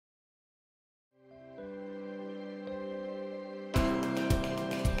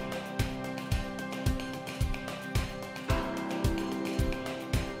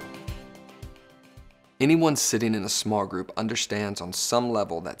Anyone sitting in a small group understands on some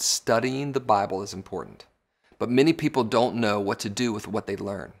level that studying the Bible is important, but many people don't know what to do with what they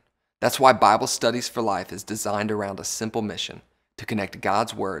learn. That's why Bible Studies for Life is designed around a simple mission: to connect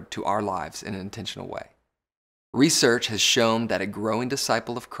God's Word to our lives in an intentional way. Research has shown that a growing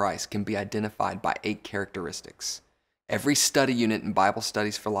disciple of Christ can be identified by 8 characteristics. Every study unit in Bible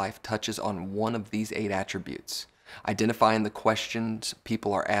Studies for Life touches on one of these 8 attributes, identifying the questions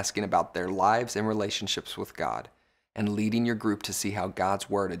people are asking about their lives and relationships with God, and leading your group to see how God's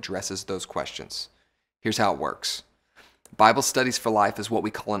Word addresses those questions. Here's how it works. Bible Studies for Life is what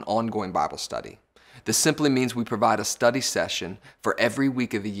we call an ongoing Bible study. This simply means we provide a study session for every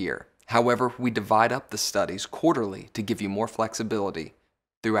week of the year. However, we divide up the studies quarterly to give you more flexibility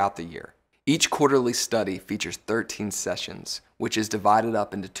throughout the year. Each quarterly study features 13 sessions, which is divided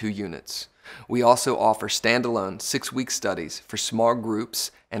up into 2 units. We also offer standalone 6-week studies for small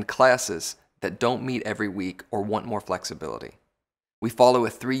groups and classes that don't meet every week or want more flexibility. We follow a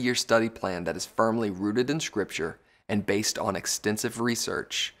 3-year study plan that is firmly rooted in Scripture and based on extensive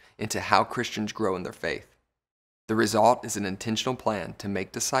research into how Christians grow in their faith. The result is an intentional plan to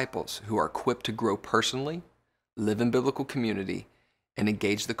make disciples who are equipped to grow personally, live in biblical community, and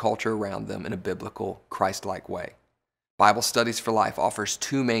engage the culture around them in a biblical, Christ-like way. Bible Studies for Life offers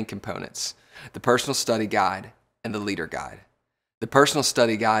 2 main components: the personal study guide and the leader guide. The personal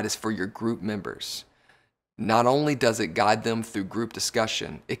study guide is for your group members. Not only does it guide them through group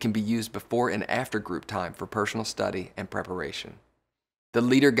discussion, it can be used before and after group time for personal study and preparation. The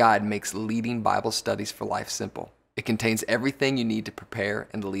leader guide makes leading Bible Studies for Life simple. It contains everything you need to prepare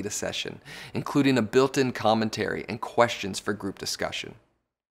and lead a session, including a built-in commentary and questions for group discussion.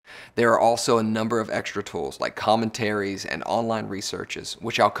 There are also a number of extra tools like commentaries and online researches,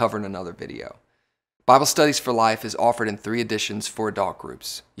 which I'll cover in another video. Bible Studies for Life is offered in 3 editions for adult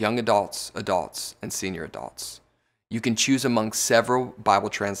groups: young adults, adults, and senior adults. You can choose among several Bible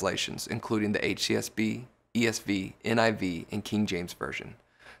translations, including the HCSB, ESV, NIV, and King James Version.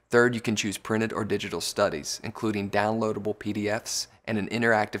 Third, you can choose printed or digital studies, including downloadable PDFs and an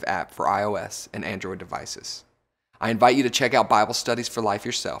interactive app for iOS and Android devices. I invite you to check out Bible Studies for Life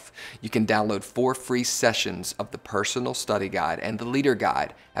yourself. You can download 4 free sessions of the Personal Study Guide and the Leader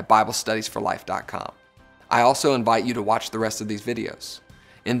Guide at BibleStudiesForLife.com. I also invite you to watch the rest of these videos.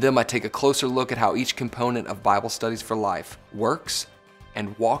 In them, I take a closer look at how each component of Bible Studies for Life works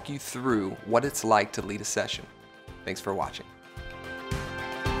and walk you through what it's like to lead a session. Thanks for watching.